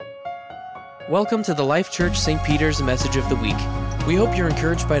Welcome to the Life Church St. Peter's Message of the Week. We hope you're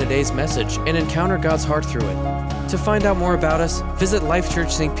encouraged by today's message and encounter God's heart through it. To find out more about us, visit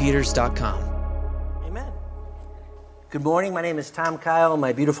lifechurchstpeters.com. Amen. Good morning. My name is Tom Kyle.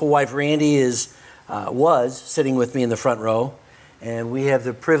 My beautiful wife Randy was sitting with me in the front row, and we have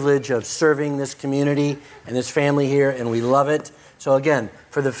the privilege of serving this community and this family here, and we love it. So again,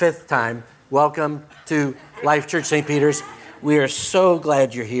 for the fifth time, welcome to Life Church St. Peter's. We are so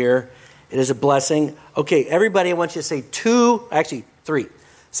glad you're here. It is a blessing. Okay, everybody, I want you to say three.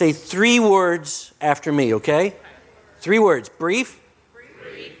 Say three words after me, okay? Three words. Brief.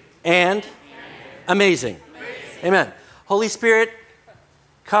 And amazing. Amen. Holy Spirit,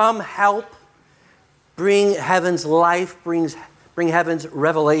 come help bring heaven's life, bring heaven's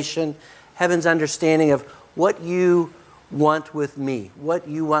revelation, heaven's understanding of what you want with me, what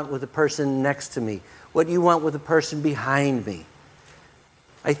you want with the person next to me, what you want with the person behind me.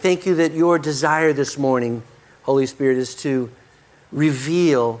 I thank you that your desire this morning, Holy Spirit, is to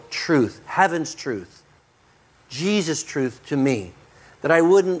reveal truth, heaven's truth, Jesus' truth to me, that I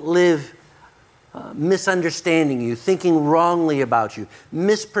wouldn't live misunderstanding you, thinking wrongly about you,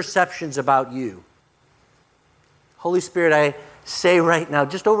 misperceptions about you. Holy Spirit, I say right now,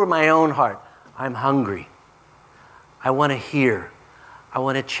 just over my own heart, I'm hungry. I want to hear. I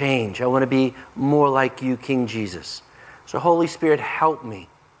want to change. I want to be more like you, King Jesus. So Holy Spirit, help me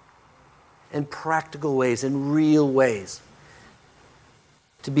in practical ways, in real ways,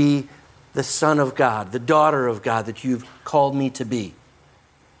 to be the son of God, the daughter of God that you've called me to be.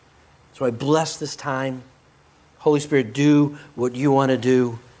 So I bless this time. Holy Spirit, do what you want to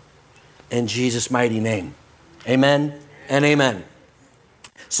do in Jesus' mighty name. Amen and amen.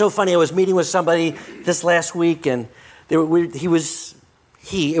 So funny, I was meeting with somebody this last week, and it was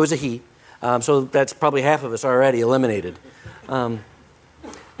a he. So that's probably half of us already eliminated.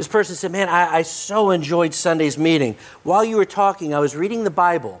 This person said, man, I so enjoyed Sunday's meeting. While you were talking, I was reading the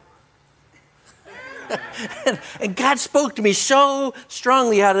Bible. and God spoke to me so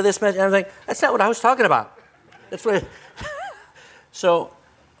strongly out of this message. And I was like, that's not what I was talking about. So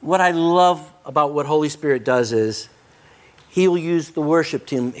what I love about what Holy Spirit does is he'll use the worship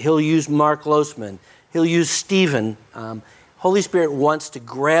team. He'll use Mark Losman. He'll use Stephen. Holy Spirit wants to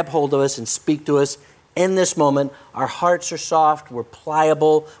grab hold of us and speak to us in this moment. Our hearts are soft, we're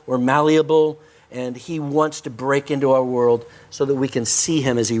pliable, we're malleable, and he wants to break into our world so that we can see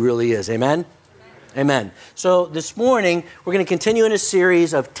him as he really is. Amen? Amen. So this morning, we're going to continue in a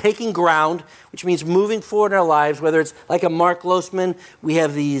series of taking ground, which means moving forward in our lives, whether it's like a Mark Losman, we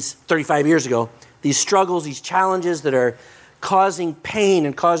have these 35 years ago, these struggles, these challenges that are causing pain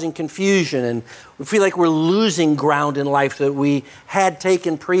and causing confusion, and we feel like we're losing ground in life that we had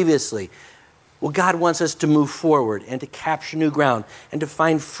taken previously. Well, God wants us to move forward and to capture new ground and to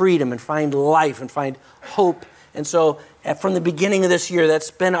find freedom and find life and find hope. And so from the beginning of this year, that's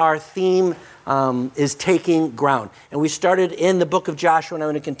been our theme, is taking ground. And we started in the book of Joshua, and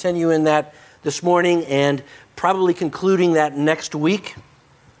I'm going to continue in that this morning and probably concluding that next week.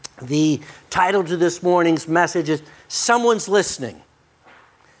 The title to this morning's message is Someone's Listening.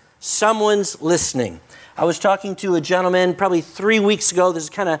 Someone's Listening. I was talking to a gentleman probably 3 weeks ago. This is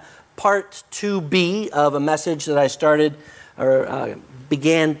kind of part 2B of a message that I started or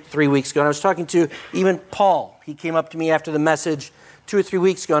began 3 weeks ago. And I was talking to even Paul. He came up to me after the message 2 or 3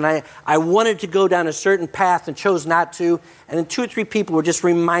 weeks ago, and I wanted to go down a certain path and chose not to. And then 2 or 3 people were just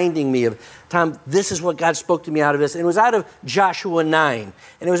reminding me of, Tom, this is what God spoke to me out of this. And it was out of Joshua 9.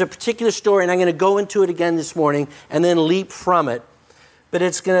 And it was a particular story, and I'm going to go into it again this morning and then leap from it. But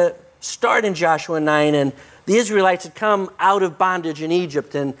it's going to start in Joshua 9, and the Israelites had come out of bondage in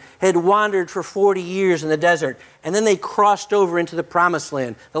Egypt and had wandered for 40 years in the desert. And then they crossed over into the promised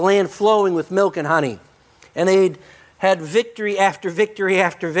land, the land flowing with milk and honey. And they'd had victory after victory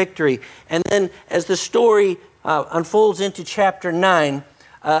after victory. And then as the story unfolds into chapter 9,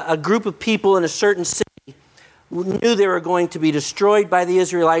 a group of people in a certain city knew they were going to be destroyed by the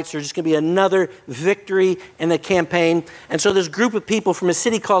Israelites. There's just going to be another victory in the campaign. And so this group of people from a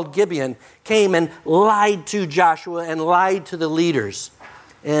city called Gibeon came and lied to Joshua and lied to the leaders.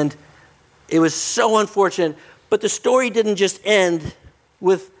 And it was so unfortunate. But the story didn't just end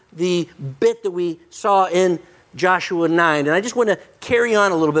with the bit that we saw in Joshua 9. And I just want to carry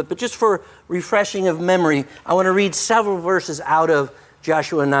on a little bit, but just for refreshing of memory, I want to read several verses out of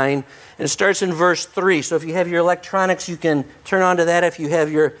Joshua 9, and it starts in verse 3. So if you have your electronics, you can turn on to that. If you have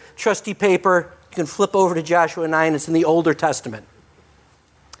your trusty paper, you can flip over to Joshua 9. It's in the Older Testament.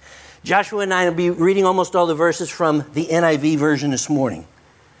 Joshua 9, I'll be reading almost all the verses from the NIV version this morning.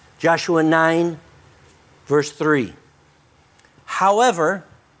 Joshua 9, verse 3. However,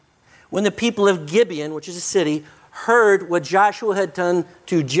 When the people of Gibeon, which is a city, heard what Joshua had done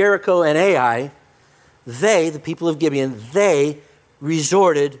to Jericho and Ai, they, the people of Gibeon, they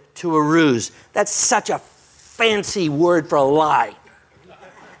resorted to a ruse. That's such a fancy word for a lie.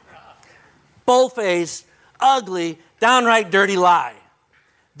 Bullface, ugly, downright dirty lie.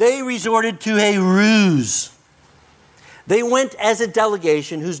 They resorted to a ruse. They went as a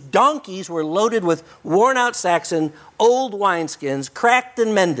delegation whose donkeys were loaded with worn-out sacks and old wineskins, cracked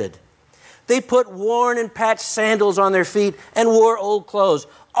and mended. They put worn and patched sandals on their feet and wore old clothes.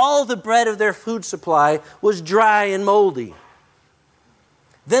 All the bread of their food supply was dry and moldy.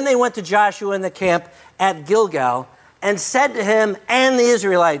 Then they went to Joshua in the camp at Gilgal and said to him and the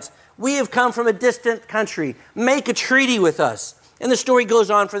Israelites, "We have come from a distant country. Make a treaty with us." And the story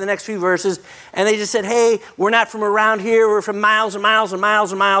goes on for the next few verses. And they just said, "Hey, we're not from around here. We're from miles and miles and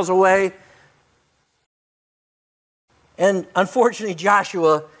miles and miles away." And unfortunately,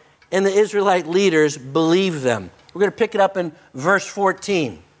 Joshua and the Israelite leaders believed them. We're going to pick it up in verse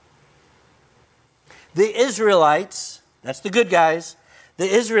 14. The Israelites, that's the good guys, the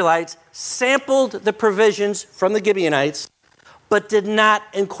Israelites sampled the provisions from the Gibeonites, but did not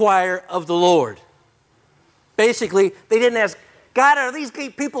inquire of the Lord. Basically, they didn't ask, "God, are these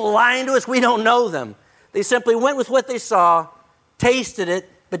people lying to us? We don't know them." They simply went with what they saw, tasted it,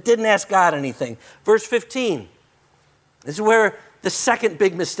 but didn't ask God anything. Verse 15, this is where the second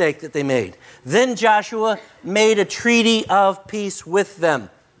big mistake that they made. Then Joshua made a treaty of peace with them.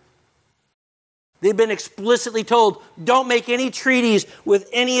 They've been explicitly told, don't make any treaties with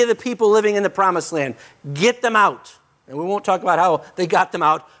any of the people living in the promised land. Get them out. And we won't talk about how they got them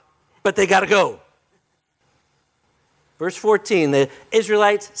out, but they got to go. Verse 14, the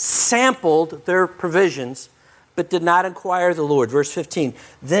Israelites sampled their provisions, but did not inquire of the Lord. Verse 15,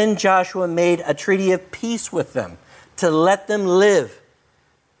 then Joshua made a treaty of peace with them to let them live.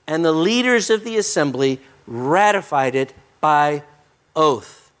 And the leaders of the assembly ratified it by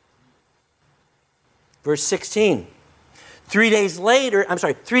oath. Verse 16, 3 days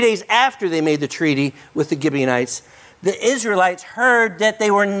after they made the treaty with the Gibeonites, the Israelites heard that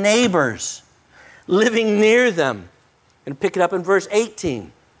they were neighbors living near them. And pick it up in verse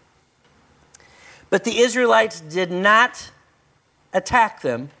 18. But the Israelites did not attack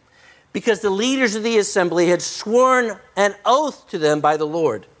them because the leaders of the assembly had sworn an oath to them by the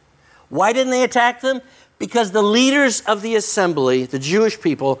Lord. Why didn't they attack them? Because the leaders of the assembly, the Jewish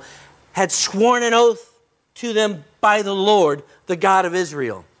people, had sworn an oath to them by the Lord, the God of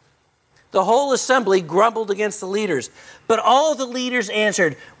Israel. The whole assembly grumbled against the leaders, but all the leaders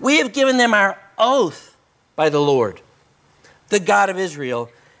answered, "We have given them our oath by the Lord, the God of Israel,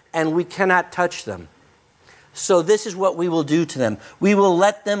 and we cannot touch them. So this is what we will do to them. We will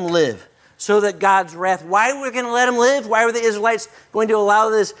let them live, so that God's wrath..." Why were we going to let them live? Why were the Israelites going to allow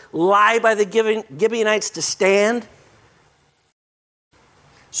this lie by the Gibeonites to stand?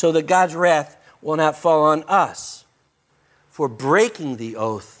 So that God's wrath will not fall on us for breaking the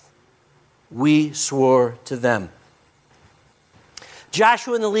oath we swore to them.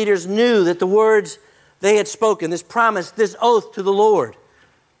 Joshua and the leaders knew that the words they had spoken, this promise, this oath to the Lord,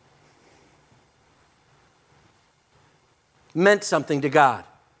 meant something to God.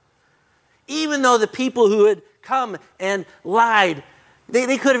 Even though the people who had come and lied,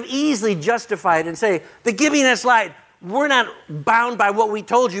 they could have easily justified and say, "The Gibeonites lied. We're not bound by what we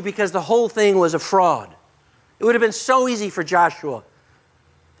told you because the whole thing was a fraud." It would have been so easy for Joshua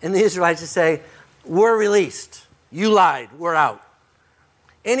and the Israelites to say, "We're released. You lied. We're out."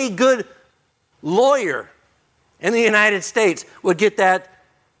 Any good lawyer in the United States would get that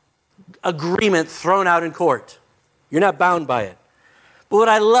agreement thrown out in court. You're not bound by it. But what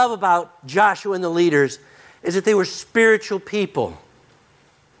I love about Joshua and the leaders is that they were spiritual people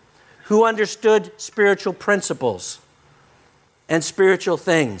who understood spiritual principles and spiritual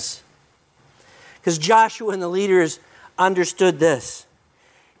things. Because Joshua and the leaders understood this.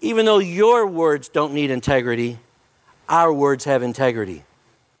 Even though your words don't need integrity, our words have integrity.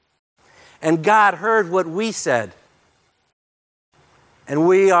 And God heard what we said. And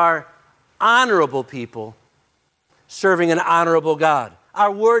we are honorable people serving an honorable God.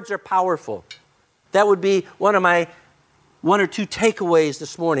 Our words are powerful. That would be one or two takeaways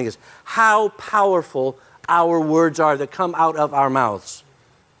this morning, is how powerful our words are that come out of our mouths.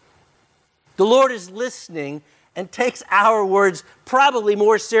 The Lord is listening and takes our words probably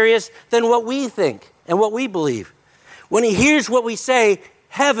more serious than what we think and what we believe. When he hears what we say,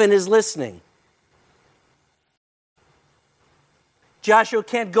 heaven is listening. Joshua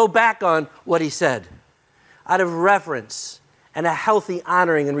can't go back on what he said out of reverence and a healthy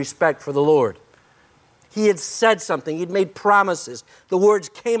honoring and respect for the Lord. He had said something. He'd made promises. The words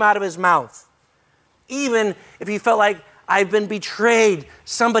came out of his mouth. Even if he felt like, I've been betrayed,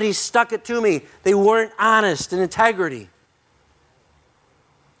 somebody stuck it to me, they weren't honest in integrity.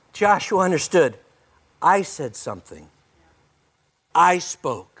 Joshua understood, I said something. I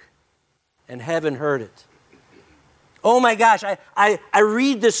spoke, and heaven heard it. Oh my gosh, I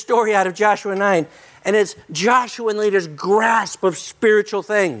read this story out of Joshua 9, and it's Joshua and leaders' grasp of spiritual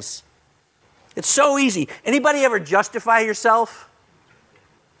things. It's so easy. Anybody ever justify yourself?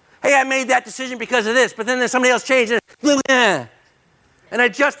 Hey, I made that decision because of this, but then somebody else changed it. And I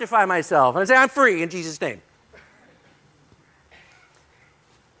justify myself. And I say, I'm free in Jesus' name.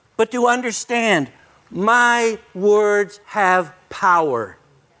 But to understand, my words have power.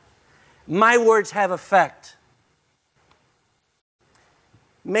 My words have effect.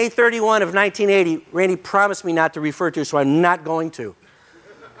 May 31 of 1980, Randy promised me not to refer to, so I'm not going to.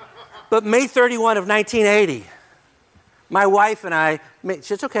 But May 31 of 1980, my wife and I,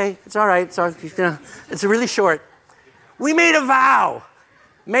 it's okay, it's all right, it's really short. We made a vow,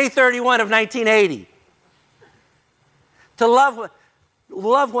 May 31 of 1980, to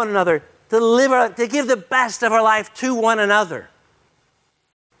love one another, to give the best of our life to one another,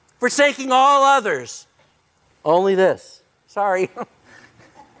 forsaking all others. Only this. Sorry.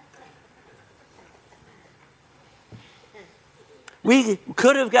 We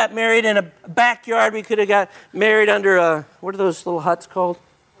could have got married in a backyard. We could have got married under a, what are those little huts called?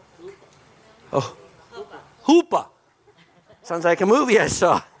 Oh, Hoopa. Sounds like a movie I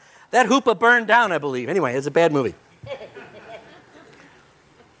saw. That Hoopa burned down, I believe. Anyway, it's a bad movie.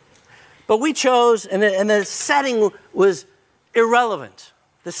 But we chose, and the setting was irrelevant.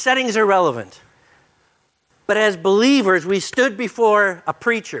 The setting's irrelevant. But as believers, we stood before a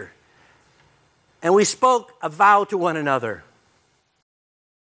preacher, and we spoke a vow to one another.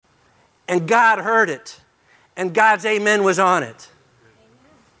 And God heard it. And God's amen was on it.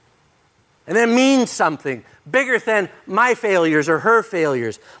 And it means something bigger than my failures or her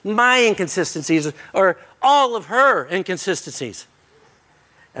failures, my inconsistencies or all of her inconsistencies.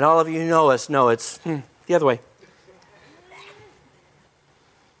 And all of you who know us know it's the other way.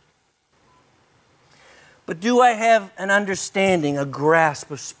 But do I have an understanding, a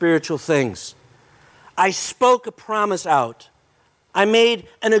grasp of spiritual things? I spoke a promise out. I made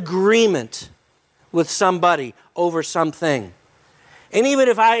an agreement with somebody over something. And even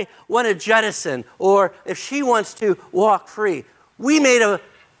if I want to jettison or if she wants to walk free, we made an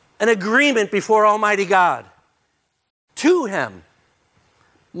agreement before Almighty God. To Him,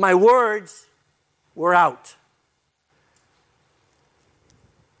 my words were out.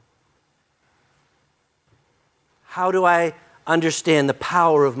 How do I understand the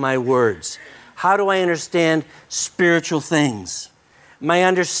power of my words? How do I understand spiritual things? My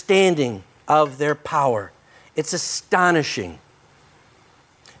understanding of their power. It's astonishing.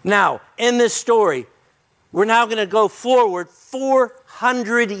 Now, in this story, we're now going to go forward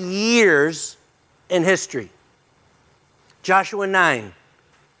 400 years in history. Joshua 9,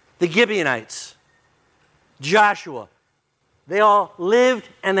 the Gibeonites, Joshua, they all lived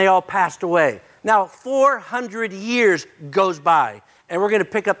and they all passed away. Now, 400 years goes by, and we're going to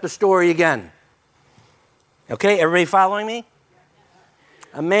pick up the story again. Okay, everybody following me?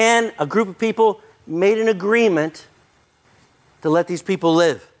 A group of people made an agreement to let these people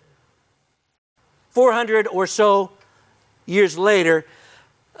live. 400 or so years later,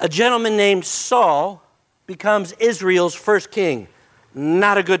 a gentleman named Saul becomes Israel's first king.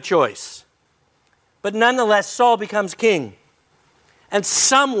 Not a good choice. But nonetheless, Saul becomes king. And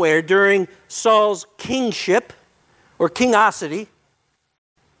somewhere during Saul's kingship, or kingosity,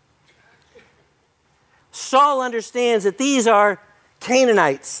 Saul understands that these are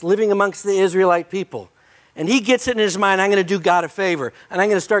Canaanites living amongst the Israelite people. And he gets it in his mind, I'm going to do God a favor, and I'm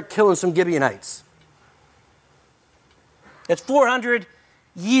going to start killing some Gibeonites. It's 400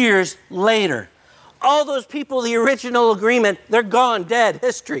 years later. All those people, the original agreement, they're gone, dead,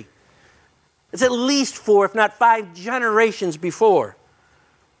 history. It's at least 4, if not 5 generations before.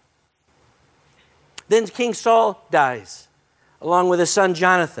 Then King Saul dies, along with his son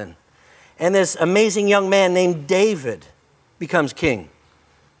Jonathan. And this amazing young man named David becomes king.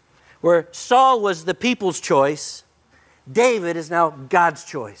 Where Saul was the people's choice, David is now God's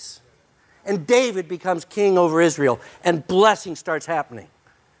choice. And David becomes king over Israel, and blessing starts happening.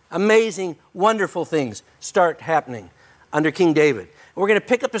 Amazing, wonderful things start happening under King David. We're going to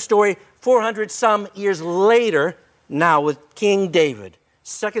pick up the story 400 some years later now with King David.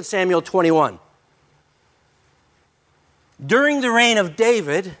 2 Samuel 21. During the reign of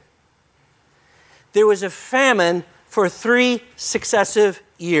David, there was a famine for 3 successive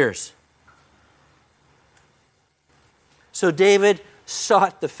years. So David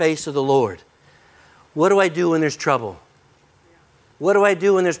sought the face of the Lord. What do I do when there's trouble? What do I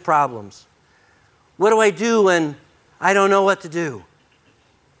do when there's problems? What do I do when I don't know what to do?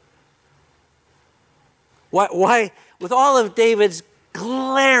 Why, with all of David's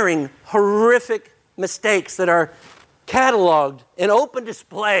glaring, horrific mistakes that are cataloged in open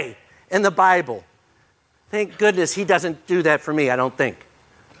display in the Bible, thank goodness he doesn't do that for me, I don't think.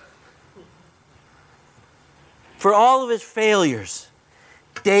 For all of his failures,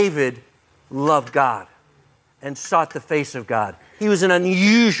 David loved God and sought the face of God. He was an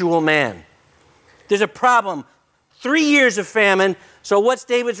unusual man. There's a problem. 3 years of famine. So what's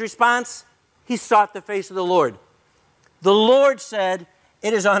David's response? He sought the face of the Lord. The Lord said,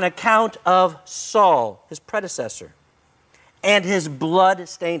 it is on account of Saul, his predecessor, and his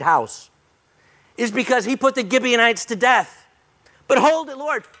blood-stained house. It is because he put the Gibeonites to death. But hold it,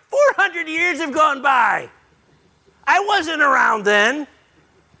 Lord, 400 years have gone by. I wasn't around then.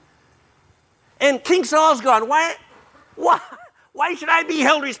 And King Saul's gone. Why should I be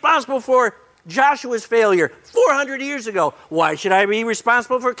held responsible for Joshua's failure 400 years ago? Why should I be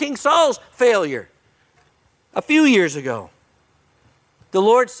responsible for King Saul's failure a few years ago? The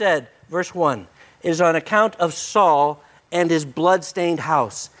Lord said, verse 1, it is on account of Saul and his blood-stained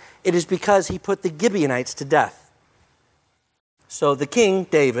house. It is because he put the Gibeonites to death. So the king,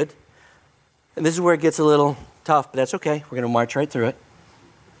 David, and this is where it gets a little tough, but that's okay. We're going to march right through it.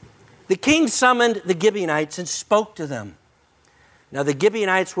 The king summoned the Gibeonites and spoke to them. Now, the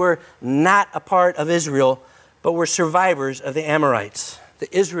Gibeonites were not a part of Israel, but were survivors of the Amorites.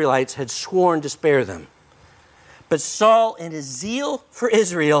 The Israelites had sworn to spare them. But Saul, in his zeal for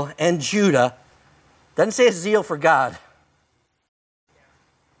Israel and Judah, doesn't say his zeal for God,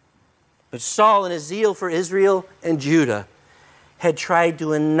 but Saul, in his zeal for Israel and Judah, had tried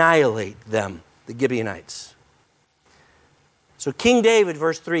to annihilate them, the Gibeonites. So King David,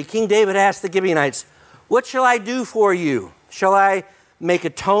 verse 3, King David asked the Gibeonites, what shall I do for you? Shall I make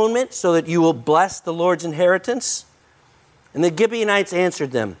atonement so that you will bless the Lord's inheritance? And the Gibeonites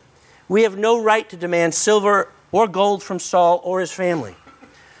answered them, we have no right to demand silver or gold from Saul or his family,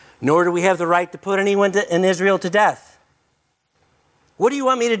 nor do we have the right to put anyone in Israel to death. What do you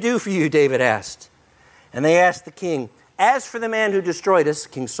want me to do for you? David asked. And they asked the king, as for the man who destroyed us,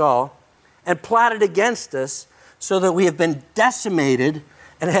 King Saul, and plotted against us so that we have been decimated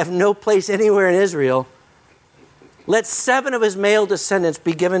and have no place anywhere in Israel, let 7 of his male descendants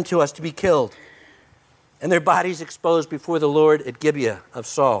be given to us to be killed, and their bodies exposed before the Lord at Gibeah of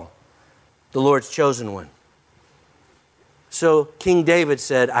Saul, the Lord's chosen one. So King David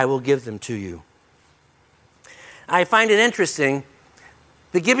said, I will give them to you. I find it interesting.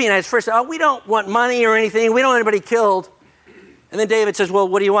 The Gibeonites first said, we don't want money or anything. We don't want anybody killed. And then David says, well,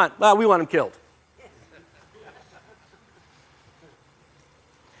 what do you want? Well, we want them killed.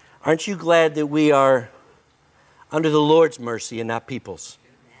 Aren't you glad that we are under the Lord's mercy and not people's?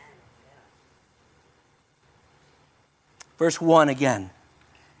 Verse 1 again.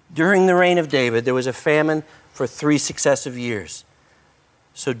 During the reign of David, there was a famine for 3 successive years.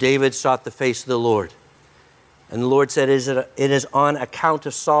 So David sought the face of the Lord. And the Lord said, it is on account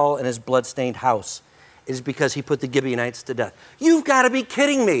of Saul and his blood-stained house. It is because he put the Gibeonites to death. You've got to be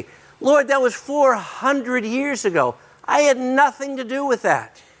kidding me. Lord, that was 400 years ago. I had nothing to do with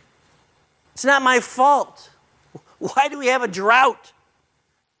that. It's not my fault. Why do we have a drought?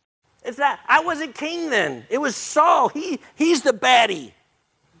 It's not. I wasn't king then. It was Saul. He's the baddie.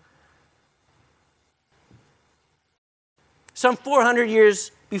 Some 400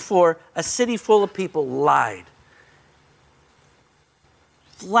 years before, a city full of people lied.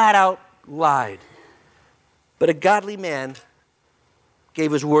 Flat out lied. But a godly man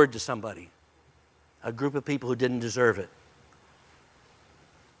gave his word to somebody, a group of people who didn't deserve it.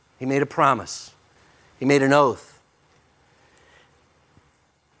 He made a promise. He made an oath.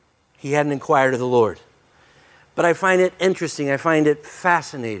 He hadn't inquired of the Lord. But I find it interesting, I find it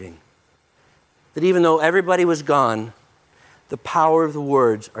fascinating that even though everybody was gone, the power of the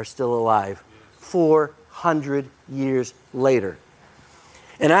words are still alive 400 years later.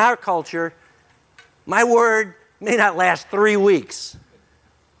 In our culture, my word may not last 3 weeks.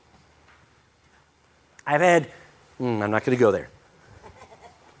 I've had, I'm not going to go there.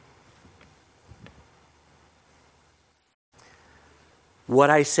 What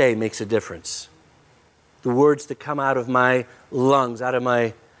I say makes a difference. The words that come out of my lungs, out of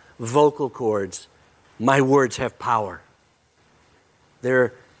my vocal cords, my words have power.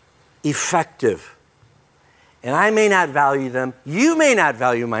 They're effective. And I may not value them. You may not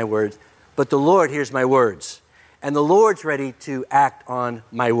value my words, but the Lord hears my words. And the Lord's ready to act on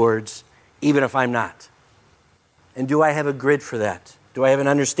my words, even if I'm not. And do I have a grid for that? Do I have an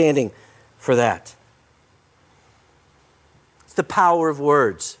understanding for that? It's the power of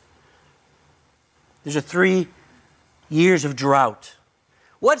words. There's a 3 years of drought.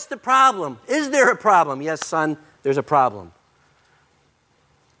 What's the problem? Is there a problem? Yes, son, there's a problem.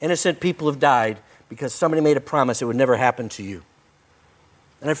 Innocent people have died because somebody made a promise it would never happen to you.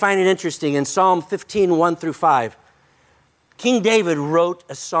 And I find it interesting, in Psalm 15, 1 through 5, King David wrote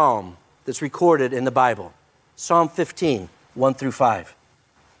a psalm that's recorded in the Bible. Psalm 15, 1 through 5.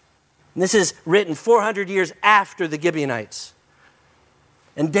 And this is written 400 years after the Gibeonites.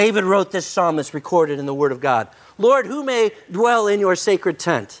 And David wrote this psalm that's recorded in the Word of God. Lord, who may dwell in your sacred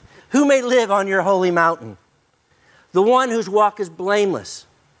tent? Who may live on your holy mountain? The one whose walk is blameless,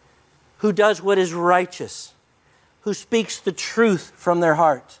 who does what is righteous, who speaks the truth from their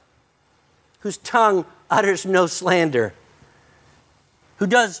heart, whose tongue utters no slander, who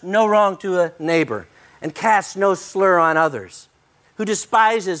does no wrong to a neighbor and casts no slur on others, who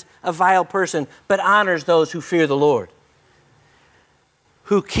despises a vile person but honors those who fear the Lord,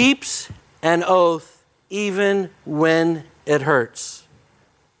 who keeps an oath even when it hurts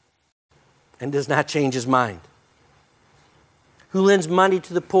and does not change his mind, who lends money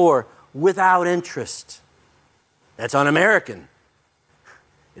to the poor without interest. That's un-American.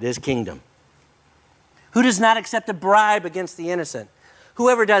 It is kingdom. Who does not accept a bribe against the innocent.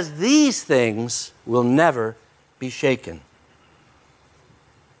 Whoever does these things will never be shaken.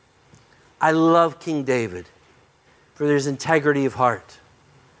 I love King David for his integrity of heart,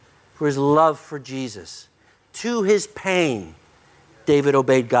 for his love for Jesus. To his pain, David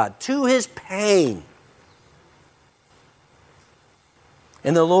obeyed God. To his pain.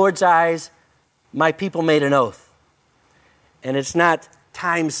 In the Lord's eyes, my people made an oath. And it's not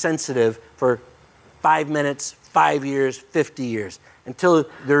time sensitive for 5 minutes, 5 years, 50 years. Until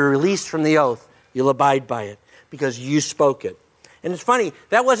they're released from the oath, you'll abide by it because you spoke it. And it's funny,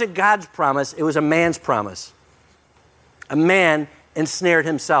 that wasn't God's promise, it was a man's promise. A man ensnared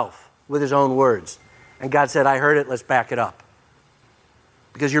himself with his own words. And God said, I heard it, let's back it up.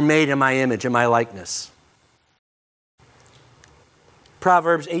 Because you're made in my image, in my likeness.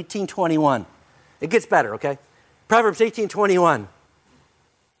 Proverbs 18:21. It gets better, okay? Proverbs 18:21.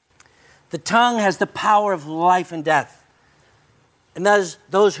 The tongue has the power of life and death. And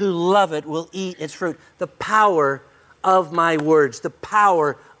those who love it will eat its fruit. The power of my words, the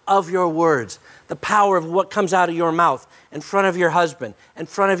power of your words, the power of what comes out of your mouth in front of your husband, in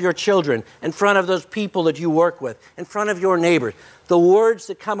front of your children, in front of those people that you work with, in front of your neighbors. The words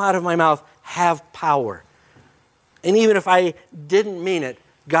that come out of my mouth have power. And even if I didn't mean it,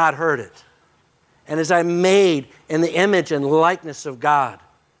 God heard it. And as I'm made in the image and likeness of God,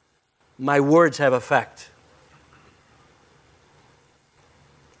 my words have effect.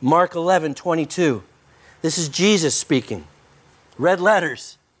 Mark 11:22. This is Jesus speaking. Red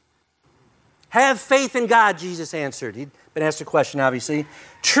letters. Have faith in God, Jesus answered. He'd been asked a question, obviously.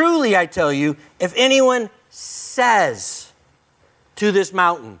 Truly, I tell you, if anyone says to this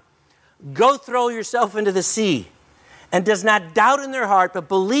mountain, go throw yourself into the sea, and does not doubt in their heart, but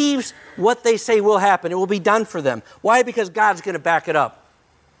believes what they say will happen, it will be done for them. Why? Because God's going to back it up.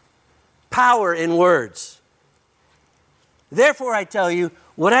 Power in words. Therefore, I tell you,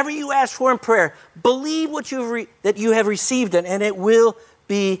 whatever you ask for in prayer, believe that you have received it, and it will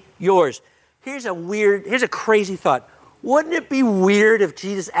be yours. Here's a crazy thought. Wouldn't it be weird if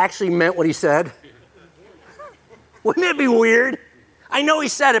Jesus actually meant what he said? Wouldn't it be weird? I know he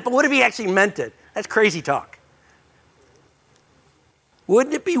said it, but what if he actually meant it? That's crazy talk.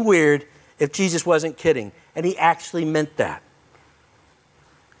 Wouldn't it be weird if Jesus wasn't kidding and he actually meant that?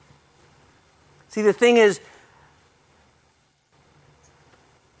 See, the thing is,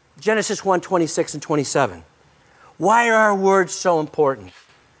 Genesis 1:26 and 27. Why are our words so important?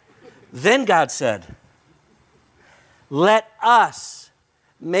 Then God said, let us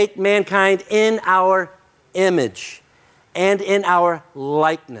make mankind in our image and in our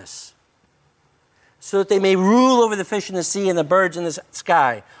likeness, so that they may rule over the fish in the sea and the birds in the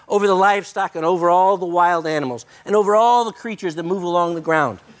sky, over the livestock and over all the wild animals, and over all the creatures that move along the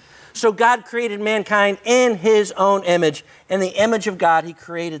ground. So God created mankind in his own image. In the image of God, he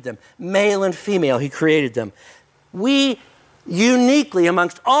created them. Male and female, he created them. We uniquely,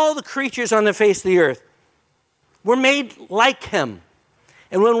 amongst all the creatures on the face of the earth, we're made like him.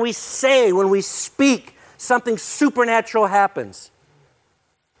 And when we speak, something supernatural happens.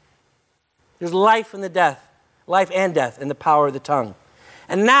 There's life and death in the power of the tongue.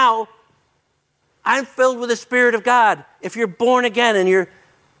 And now, I'm filled with the Spirit of God. If you're born again and you're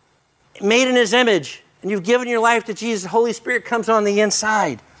made in his image and you've given your life to Jesus, the Holy Spirit comes on the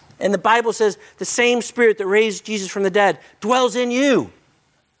inside And the Bible says the same Spirit that raised Jesus from the dead dwells in you.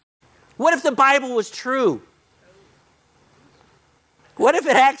 What if the Bible was true? What if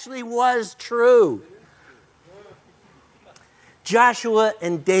it actually was true? Joshua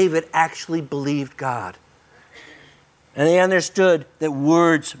and David actually believed God. And they understood that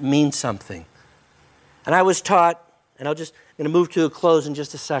words mean something. And I was taught, and I'm going to move to a close in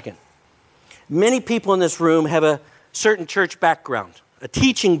just a second. Many people in this room have a certain church background, a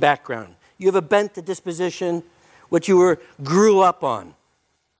teaching background. You have a bent to disposition, what you grew up on.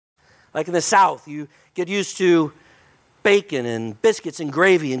 Like in the South, you get used to bacon and biscuits and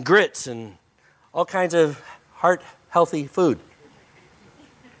gravy and grits and all kinds of heart-healthy food.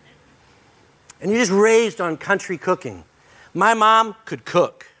 And you're just raised on country cooking. My mom could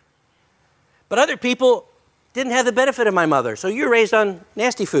cook. But other people didn't have the benefit of my mother, so you're raised on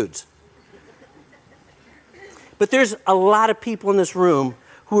nasty foods. But there's a lot of people in this room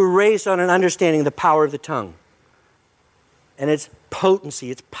who were raised on an understanding of the power of the tongue and its potency,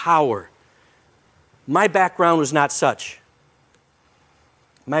 its power. My background was not such.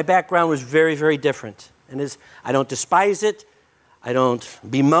 My background was very, very different. And I don't despise it. I don't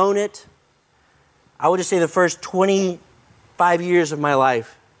bemoan it. I would just say the first 25 years of my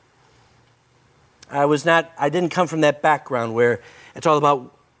life, I didn't come from that background where it's all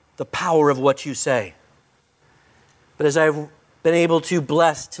about the power of what you say. But as I've been able to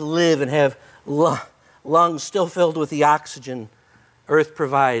bless, to live and have lungs still filled with the oxygen earth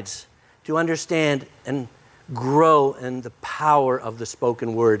provides, to understand and grow in the power of the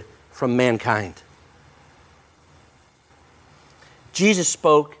spoken word from mankind. Jesus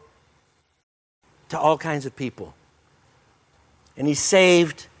spoke to all kinds of people. And he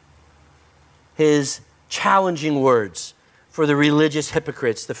saved his challenging words for the religious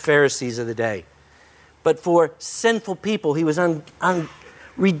hypocrites, the Pharisees of the day. But for sinful people, he was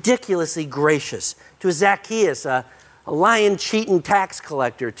ridiculously gracious. To Zacchaeus, a lion-cheating tax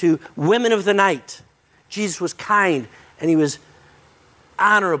collector, to women of the night, Jesus was kind and he was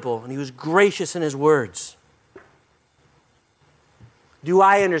honorable and he was gracious in his words. Do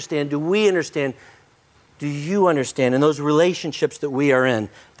I understand? Do we understand? Do you understand in those relationships that we are in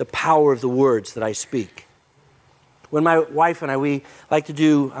the power of the words that I speak? When my wife and I, we like to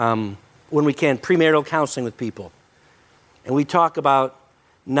do, when we can, premarital counseling with people. And we talk about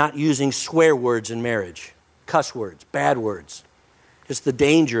not using swear words in marriage, cuss words, bad words, just the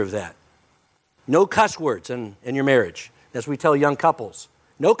danger of that. No cuss words in your marriage. That's what we tell young couples.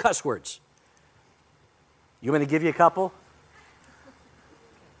 No cuss words. You want me to give you a couple?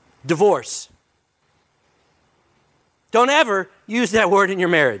 Divorce. Don't ever use that word in your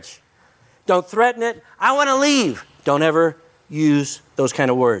marriage. Don't threaten it. I want to leave. Don't ever use those kind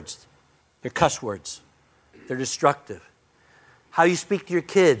of words. They're cuss words. They're destructive. How you speak to your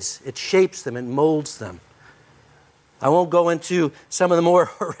kids, it shapes them, it molds them. I won't go into some of the more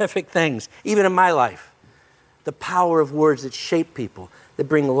horrific things, even in my life. The power of words that shape people, that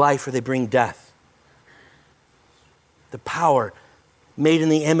bring life or they bring death. The power made in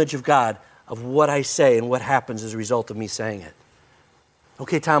the image of God of what I say and what happens as a result of me saying it.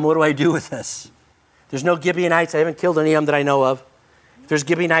 Okay, Tom, what do I do with this? There's no Gibeonites. I haven't killed any of them that I know of. If there's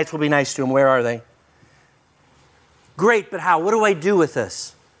Gibeonites, we'll be nice to them. Where are they? Great, but how? What do I do with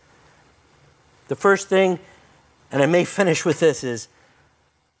this? The first thing, and I may finish with this, is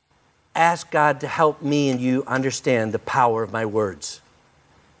ask God to help me and you understand the power of my words.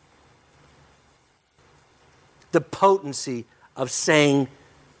 The potency of saying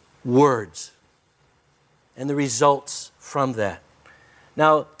words and the results from that.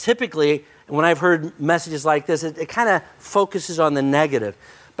 Now, typically, when I've heard messages like this, it kind of focuses on the negative.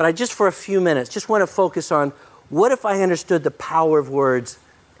 But I just for a few minutes just want to focus on what if I understood the power of words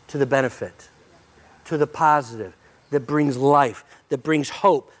to the benefit, to the positive, that brings life, that brings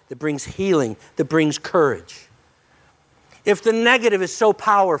hope, that brings healing, that brings courage. If the negative is so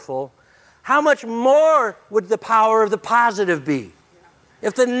powerful, how much more would the power of the positive be?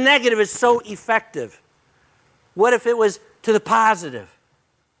 If the negative is so effective, what if it was to the positive?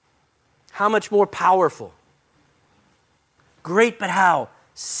 How much more powerful? Great, but how?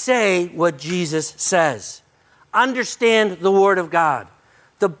 Say what Jesus says. Understand the Word of God.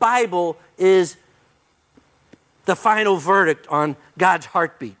 The Bible is the final verdict on God's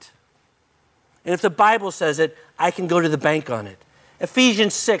heartbeat. And if the Bible says it, I can go to the bank on it.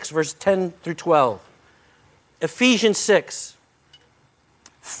 Ephesians 6, verse 10 through 12. Ephesians 6.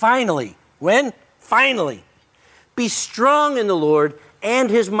 Finally, when? Finally, be strong in the Lord and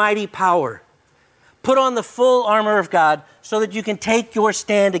His mighty power. Put on the full armor of God so that you can take your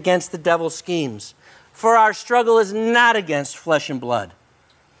stand against the devil's schemes. For our struggle is not against flesh and blood,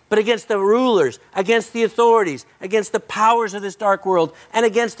 but against the rulers, against the authorities, against the powers of this dark world, and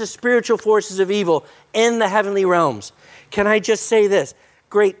against the spiritual forces of evil in the heavenly realms. Can I just say this?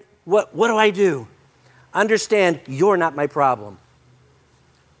 Great, what do I do? Understand, you're not my problem.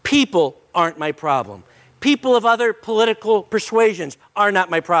 People aren't my problem. People of other political persuasions are not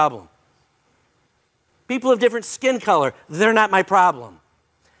my problem. People of different skin color, they're not my problem.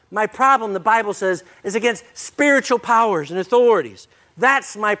 My problem, the Bible says, is against spiritual powers and authorities.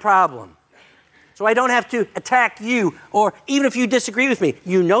 That's my problem. So I don't have to attack you, or even if you disagree with me,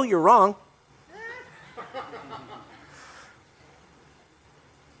 you know you're wrong.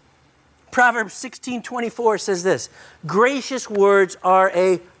 Proverbs 16:24 says this, gracious words are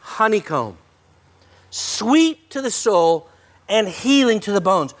a honeycomb, sweet to the soul and healing to the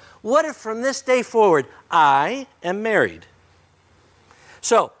bones. What if from this day forward, I am married?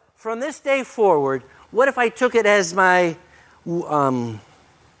 So, from this day forward, what if I took it as my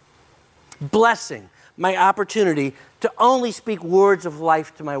blessing, my opportunity to only speak words of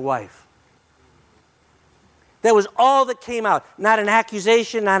life to my wife? That was all that came out. Not an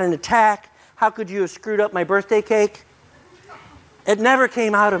accusation, not an attack. How could you have screwed up my birthday cake? It never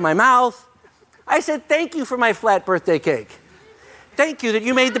came out of my mouth. I said, thank you for my flat birthday cake. Thank you that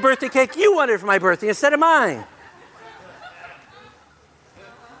you made the birthday cake you wanted for my birthday instead of mine.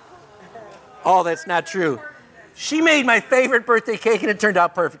 Oh, that's not true. She made my favorite birthday cake and it turned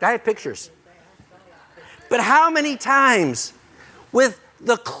out perfect. I have pictures. But how many times with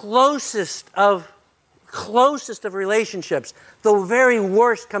the closest of relationships, the very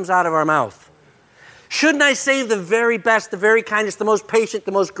worst comes out of our mouth? Shouldn't I save the very best, the very kindest, the most patient,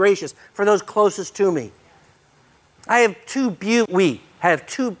 the most gracious for those closest to me? We have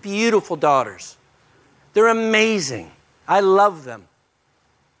two beautiful daughters. They're amazing. I love them.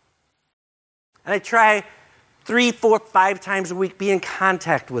 And I try 3, 4, 5 times a week be in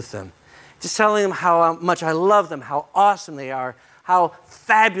contact with them. Just telling them how much I love them, how awesome they are, how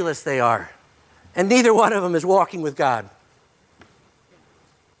fabulous they are. And neither one of them is walking with God.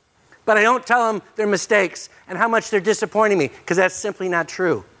 But I don't tell them their mistakes and how much they're disappointing me, because that's simply not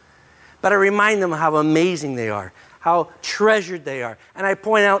true. But I remind them how amazing they are, how treasured they are. And I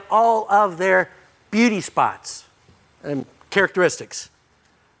point out all of their beauty spots and characteristics.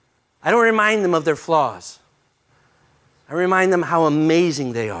 I don't remind them of their flaws. I remind them how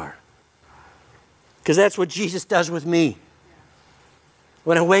amazing they are. Because that's what Jesus does with me.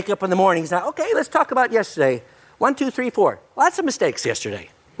 When I wake up in the morning, he's like, okay, let's talk about yesterday. 1, 2, 3, 4. Lots of mistakes yesterday.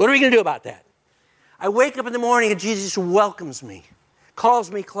 What are we going to do about that? I wake up in the morning and Jesus welcomes me, calls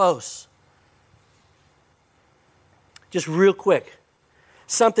me close. Just real quick,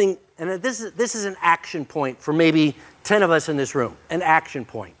 something, and this is an action point for maybe 10 of us in this room, an action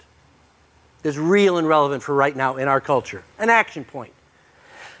point that's real and relevant for right now in our culture, an action point.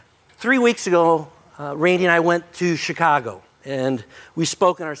 3 weeks ago, Randy and I went to Chicago, and we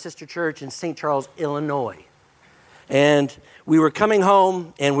spoke in our sister church in St. Charles, Illinois. And we were coming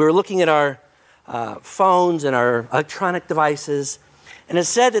home, and we were looking at our phones and our electronic devices, and it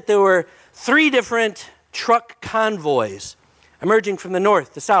said that there were 3 different truck convoys emerging from the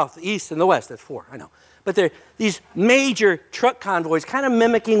north, the south, the east, and the west. That's 4, I know. But they're these major truck convoys kind of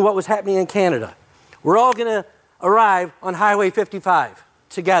mimicking what was happening in Canada. We're all going to arrive on Highway 55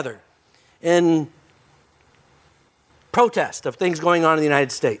 together in protest of things going on in the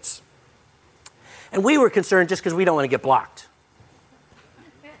United States. And we were concerned just because we don't want to get blocked.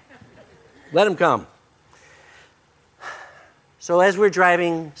 Let them come. So as we're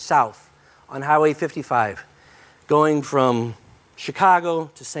driving south on Highway 55, going from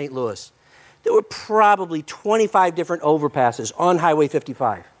Chicago to St. Louis, there were probably 25 different overpasses on Highway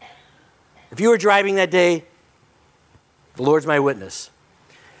 55. If you were driving that day, the Lord's my witness.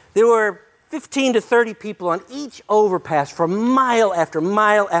 There were 15 to 30 people on each overpass for mile after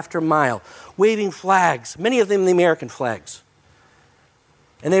mile after mile, waving flags, many of them the American flags.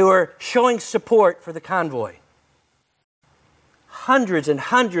 And they were showing support for the convoy. Hundreds and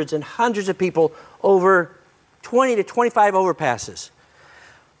hundreds and hundreds of people over 20 to 25 overpasses.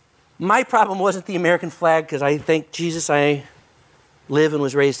 My problem wasn't the American flag, because I thank Jesus I live and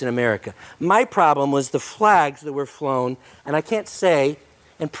was raised in America. My problem was the flags that were flown, and I can't say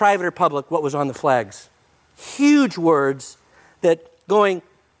in private or public what was on the flags. Huge words that going,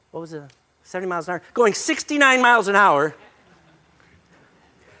 70 miles an hour? Going 69 miles an hour,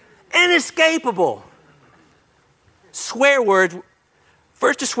 inescapable. Swear word,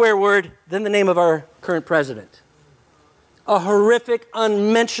 first a swear word, then the name of our current president. A horrific,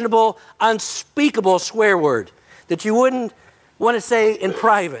 unmentionable, unspeakable swear word that you wouldn't want to say in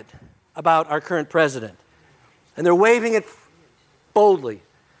private about our current president. And they're waving it boldly.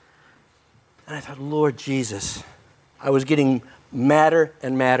 And I thought, Lord Jesus, I was getting madder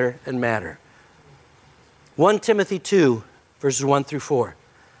and madder and madder. 1 Timothy 2, verses 1 through 4.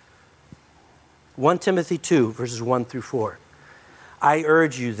 1 Timothy 2, verses 1 through 4. I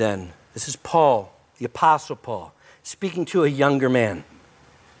urge you then, this is Paul, the Apostle Paul, speaking to a younger man.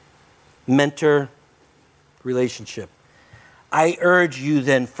 Mentor relationship. I urge you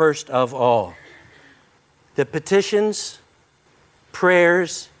then, first of all, that petitions,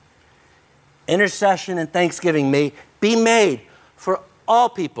 prayers, intercession, and thanksgiving may be made for all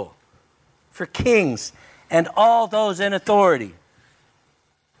people, for kings and all those in authority,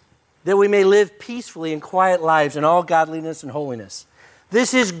 that we may live peacefully and quiet lives in all godliness and holiness.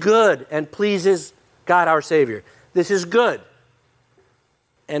 This is good and pleases God our Savior. This is good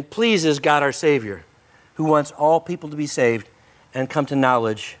and pleases God our Savior, who wants all people to be saved and come to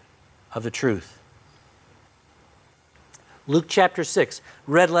knowledge of the truth. Luke chapter 6,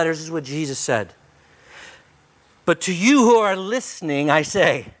 red letters is what Jesus said. But to you who are listening, I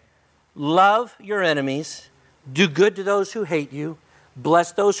say, love your enemies, do good to those who hate you,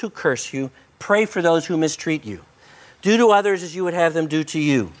 bless those who curse you, pray for those who mistreat you. Do to others as you would have them do to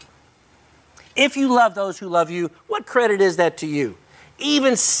you. If you love those who love you, what credit is that to you?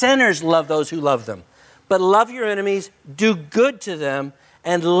 Even sinners love those who love them. But love your enemies, do good to them,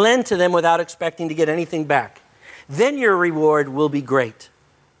 and lend to them without expecting to get anything back. Then your reward will be great.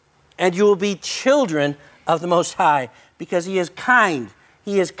 And you will be children of the Most High, because He is kind.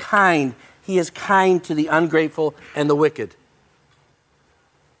 He is kind. He is kind to the ungrateful and the wicked.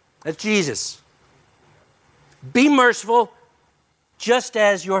 That's Jesus. Be merciful, just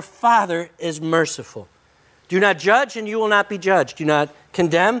as your Father is merciful. Do not judge, and you will not be judged. Do not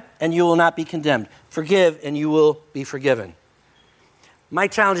condemn, and you will not be condemned. Forgive, and you will be forgiven. My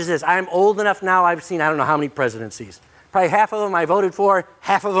challenge is this. I'm old enough now, I've seen I don't know how many presidencies. Probably half of them I voted for,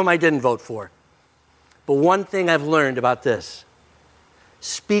 half of them I didn't vote for. But one thing I've learned about this,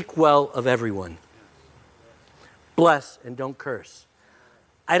 speak well of everyone. Bless and don't curse.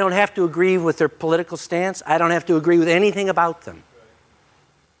 I don't have to agree with their political stance. I don't have to agree with anything about them.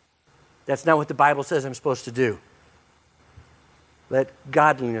 That's not what the Bible says I'm supposed to do. Let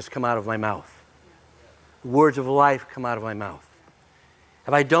godliness come out of my mouth. Words of life come out of my mouth.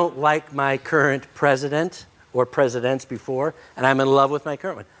 If I don't like my current president or presidents before, and I'm in love with my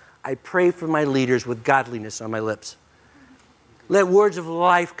current one, I pray for my leaders with godliness on my lips. Let words of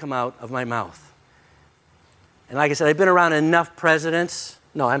life come out of my mouth. And like I said, I've been around enough presidents.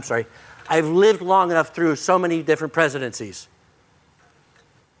 No, I'm sorry. I've lived long enough through so many different presidencies.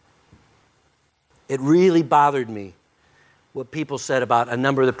 It really bothered me what people said about a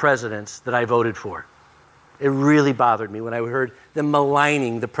number of the presidents that I voted for. It really bothered me when I heard them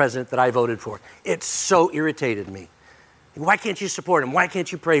maligning the president that I voted for. It so irritated me. Why can't you support him? Why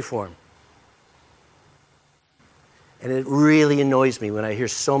can't you pray for him? And it really annoys me when I hear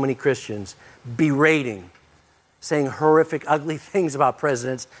so many Christians berating, saying horrific, ugly things about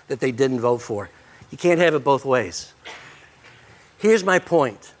presidents that they didn't vote for. You can't have it both ways. Here's my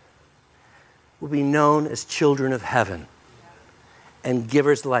point. We'll be known as children of heaven and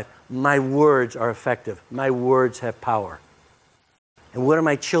givers of life. My words are effective. My words have power. And what are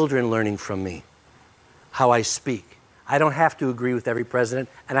my children learning from me? How I speak. I don't have to agree with every president,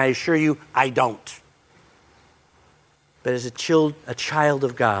 and I assure you, I don't. But as a child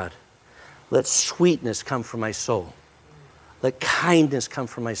of God, let sweetness come from my soul. Let kindness come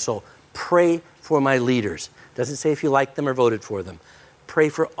from my soul. Pray for my leaders. Doesn't say if you like them or voted for them. Pray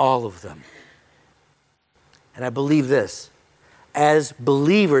for all of them. And I believe this. As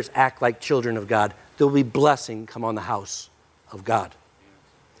believers act like children of God, there will be blessing come on the house of God.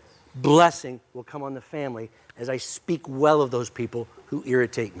 Blessing will come on the family as I speak well of those people who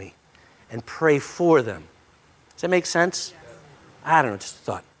irritate me and pray for them. Does that make sense? I don't know, just a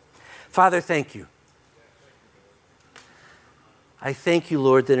thought. Father, thank you. I thank you,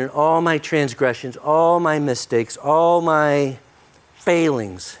 Lord, that in all my transgressions, all my mistakes, all my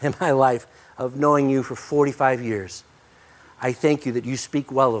failings in my life of knowing you for 45 years, I thank you that you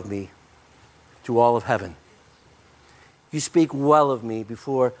speak well of me to all of heaven. You speak well of me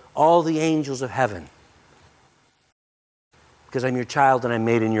before all the angels of heaven because I'm your child and I'm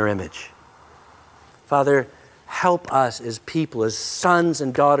made in your image. Father, help us as people, as sons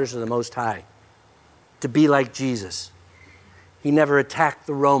and daughters of the Most High, to be like Jesus. He never attacked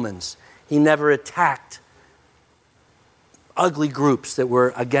the Romans. He never attacked ugly groups that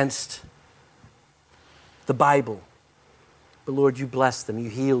were against the Bible. But Lord, you blessed them,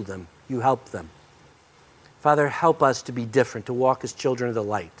 you healed them, you helped them. Father, help us to be different, to walk as children of the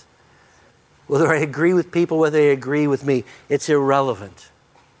light. Whether I agree with people, whether they agree with me, it's irrelevant.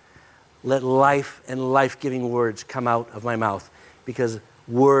 let life and life-giving words come out of my mouth, because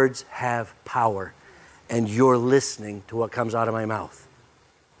words have power, and you're listening to what comes out of my mouth.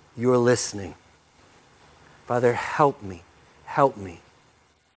 You're listening. Father, help me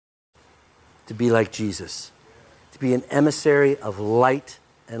to be like Jesus, to be an emissary of light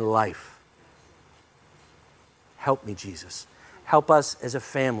and life. Help me, Jesus. Help us as a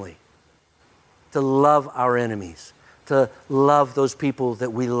family to love our enemies, to love those people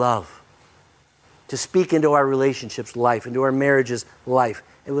that we love, to speak into our relationships life, into our marriages life,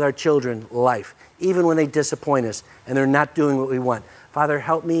 and with our children life, even when they disappoint us and they're not doing what we want. Father,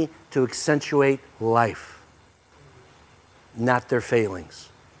 help me to accentuate life, not their failings,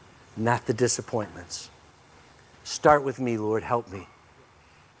 not the disappointments. Start with me, Lord. Help me.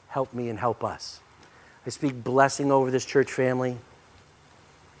 Help me and help us. I speak blessing over this church family,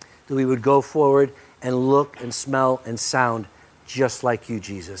 that we would go forward and look and smell and sound just like you,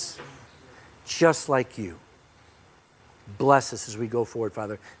 Jesus. Just like you. Bless us as we go forward,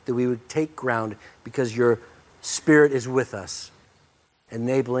 Father, that we would take ground because your Spirit is with us,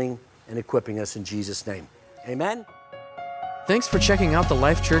 enabling and equipping us in Jesus' name. Amen. Thanks for checking out the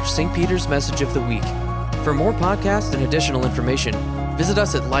Life Church St. Peter's Message of the Week. For more podcasts and additional information, visit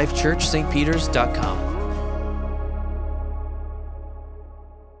us at lifechurchstpeters.com.